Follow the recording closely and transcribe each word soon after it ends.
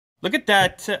Look at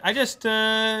that. I just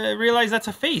realized that's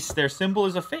a face. Their symbol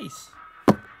is a face.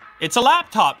 It's a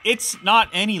laptop. It's not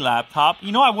any laptop.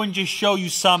 You know, I wouldn't just show you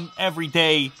some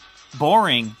everyday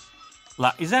boring.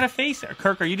 Is that a face?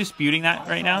 Kirk, are you disputing that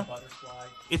right now?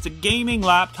 It's a gaming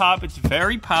laptop. It's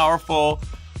very powerful.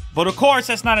 But of course,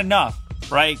 that's not enough,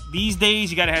 right? These days,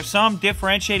 you got to have some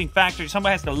differentiating factor.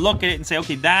 Somebody has to look at it and say,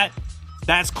 okay,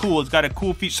 that's cool. It's got a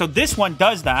cool feature. So this one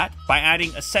does that by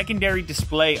adding a secondary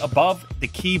display above the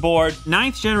keyboard.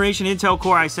 9th generation Intel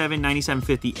Core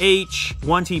i7-9750H,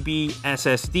 1 TB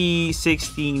SSD,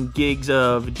 16 gigs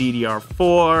of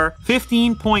DDR4,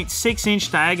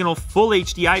 15.6-inch diagonal full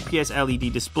HD IPS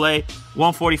LED display,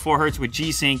 144 Hz with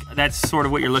G-Sync. That's sort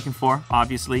of what you're looking for,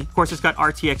 obviously. Of course, it's got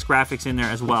RTX graphics in there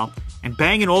as well. And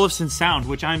Bang & Olufsen sound,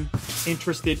 which I'm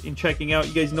interested in checking out.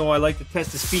 You guys know I like to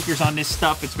test the speakers on this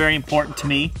stuff. It's very important to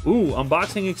me. Ooh,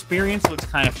 unboxing experience looks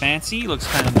kind of fancy. Looks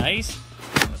kind of nice.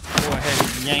 Let's go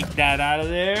ahead and yank that out of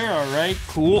there. All right,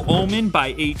 cool. Omen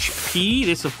by HP.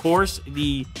 This, of course,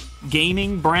 the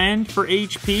gaming brand for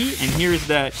HP. And here's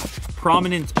that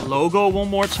prominent logo one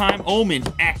more time. Omen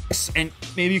X. And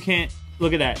maybe you can't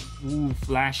look at that. Ooh,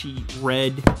 flashy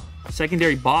red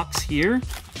secondary box here.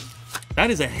 That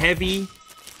is a heavy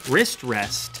wrist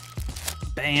rest.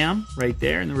 Bam, right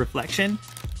there in the reflection.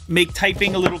 Make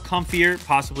typing a little comfier,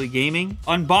 possibly gaming.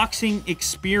 Unboxing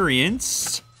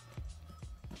experience.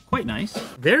 Quite nice.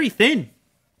 Very thin,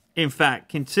 in fact,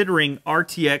 considering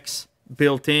RTX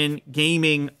built-in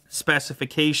gaming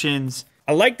specifications.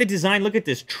 I like the design. Look at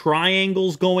this,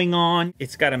 triangles going on.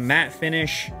 It's got a matte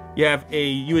finish. You have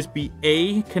a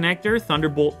USB-A connector,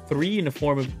 Thunderbolt 3 in the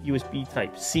form of USB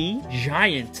Type-C.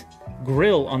 Giant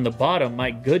grill on the bottom, my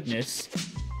goodness.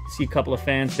 See a couple of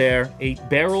fans there. A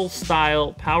barrel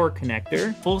style power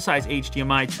connector, full-size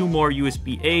HDMI, 2 more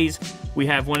USB-As. We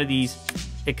have one of these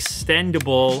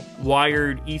extendable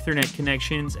wired Ethernet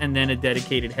connections and then a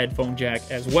dedicated headphone jack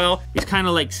as well. It's kind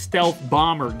of like stealth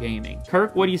bomber gaming.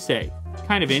 Kirk, what do you say?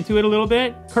 Kind of into it a little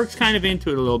bit? Kirk's kind of into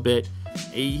it a little bit.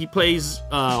 He plays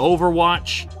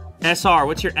Overwatch. SR,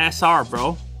 what's your SR,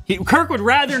 bro? Kirk would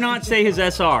rather not say his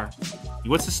SR.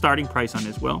 What's the starting price on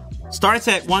this, Will? Starts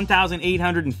at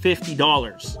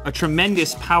 $1,850. A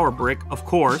tremendous power brick, of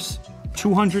course.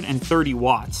 230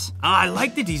 watts. I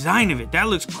like the design of it. That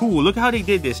looks cool. Look how they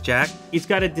did this, Jack. It's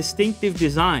got a distinctive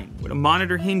design with a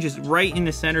monitor hinge is right in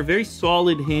the center. Very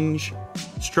solid hinge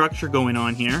structure going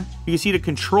on here. You can see the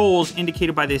controls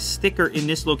indicated by this sticker in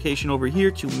this location over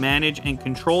here to manage and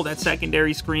control that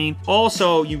secondary screen.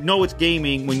 Also, you know it's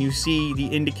gaming when you see the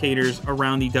indicators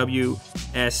around the W,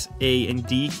 S, A, and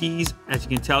D keys. As you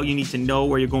can tell, you need to know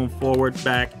where you're going forward,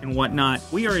 back, and whatnot.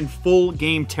 We are in full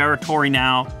game territory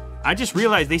now. I just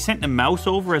realized they sent the mouse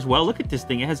over as well. Look at this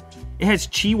thing. It has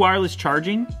Qi wireless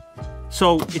charging.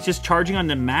 So it's just charging on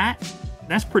the mat.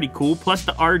 That's pretty cool. Plus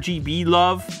the RGB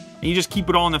love. And you just keep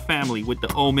it all in the family with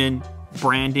the Omen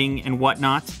branding and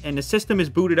whatnot. And the system is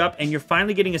booted up and you're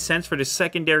finally getting a sense for the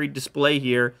secondary display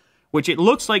here, which it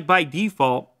looks like by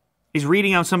default is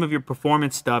reading out some of your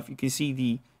performance stuff. You can see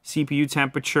the CPU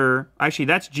temperature. Actually,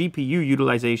 that's GPU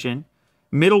utilization.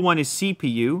 Middle one is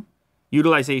CPU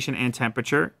utilization and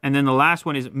temperature. And then the last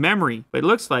one is memory. But it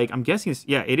looks like, I'm guessing,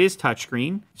 yeah, it is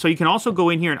touchscreen. So you can also go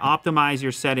in here and optimize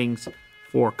your settings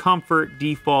for comfort,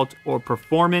 default, or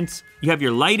performance. You have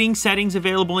your lighting settings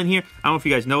available in here. I don't know if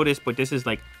you guys noticed, but this is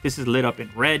lit up in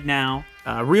red now.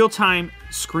 Real-time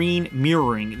screen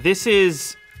mirroring. This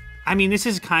is, I mean, this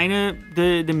is kind of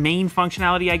the main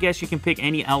functionality, I guess. You can pick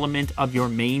any element of your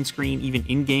main screen, even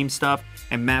in-game stuff,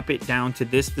 and map it down to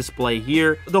this display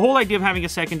here. The whole idea of having a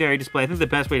secondary display, I think the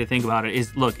best way to think about it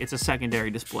is, look, it's a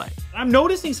secondary display. I'm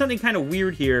noticing something kind of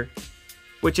weird here,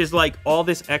 which is like all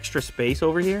this extra space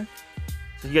over here.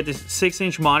 So you got this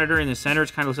 6-inch monitor in the center.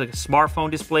 It kind of looks like a smartphone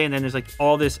display, and then there's like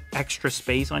all this extra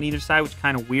space on either side, which is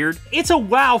kind of weird. It's a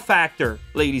wow factor,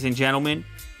 ladies and gentlemen.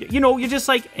 You know, you're just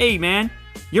like, hey, man,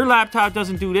 your laptop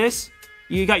doesn't do this.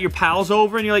 You got your pals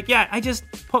over and you're like, yeah, I just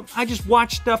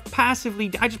watch stuff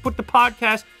passively. I just put the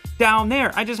podcast down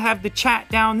there. I just have the chat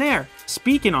down there.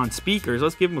 Speaking on speakers,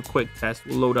 let's give them a quick test.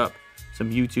 We'll load up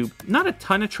some YouTube. Not a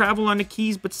ton of travel on the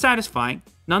keys, but satisfying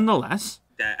nonetheless.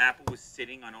 That Apple was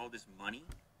sitting on all this money.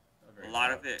 A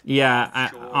lot of it.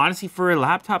 Yeah, honestly, for a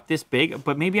laptop this big,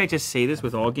 but maybe I just say this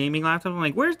with all gaming laptops. I'm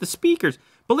like, where's the speakers?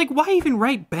 But like, why even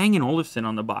write Bang & Olufsen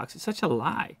on the box? It's such a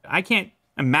lie. I can't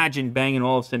imagine Bang &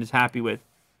 Olufsen is happy with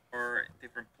or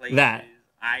different places, that.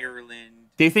 Ireland.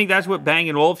 Do you think that's what Bang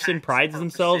 & Olufsen prides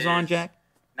themselves on, Jack?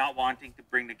 Not wanting to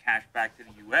bring the cash back to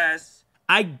the U.S.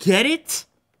 I get it.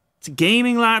 It's a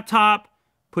gaming laptop.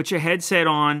 Put your headset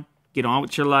on. Get on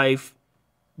with your life.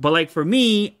 But like for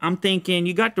me, I'm thinking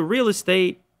you got the real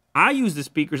estate. I use the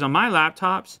speakers on my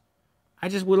laptops. I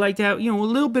just would like to have, you know, a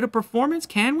little bit of performance.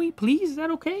 Can we, please? Is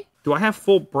that okay? Do I have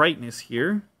full brightness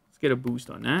here? Let's get a boost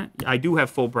on that. I do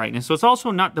have full brightness, so it's also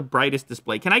not the brightest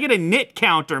display. Can I get a nit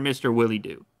counter, Mr. Willie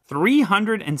Doo?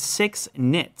 306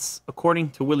 nits, according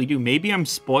to Willie Doo. Maybe I'm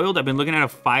spoiled. I've been looking at a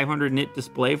 500 nit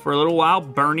display for a little while,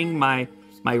 burning my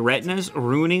retinas,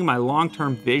 ruining my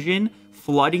long-term vision,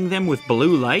 flooding them with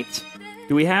blue light.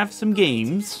 Do we have some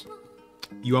games?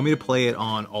 You want me to play it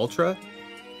on Ultra?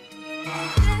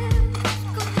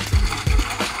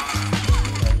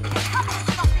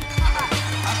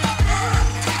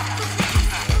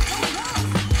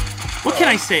 What can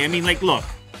I say? I mean, like, look,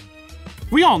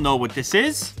 we all know what this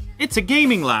is. It's a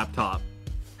gaming laptop.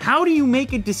 How do you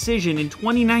make a decision in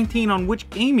 2019 on which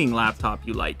gaming laptop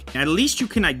you like? At least you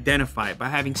can identify it by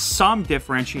having some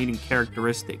differentiating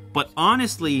characteristic. But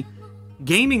honestly,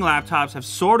 gaming laptops have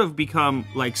sort of become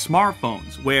like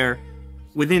smartphones, where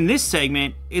within this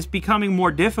segment, it's becoming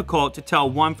more difficult to tell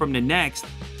one from the next,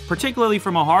 particularly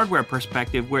from a hardware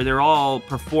perspective, where they're all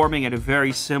performing at a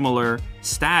very similar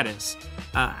status.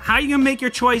 How are you gonna make your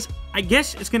choice? I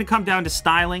guess it's gonna come down to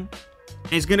styling,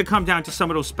 and it's gonna come down to some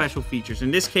of those special features.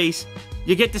 In this case,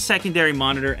 you get the secondary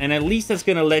monitor, and at least that's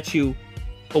gonna let you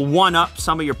one-up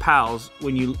some of your pals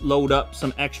when you load up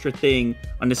some extra thing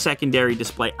on the secondary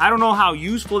display. I don't know how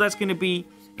useful that's gonna be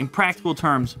in practical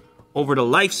terms over the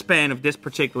lifespan of this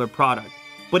particular product,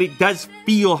 but it does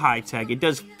feel high-tech, it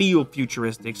does feel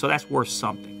futuristic, so that's worth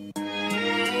something.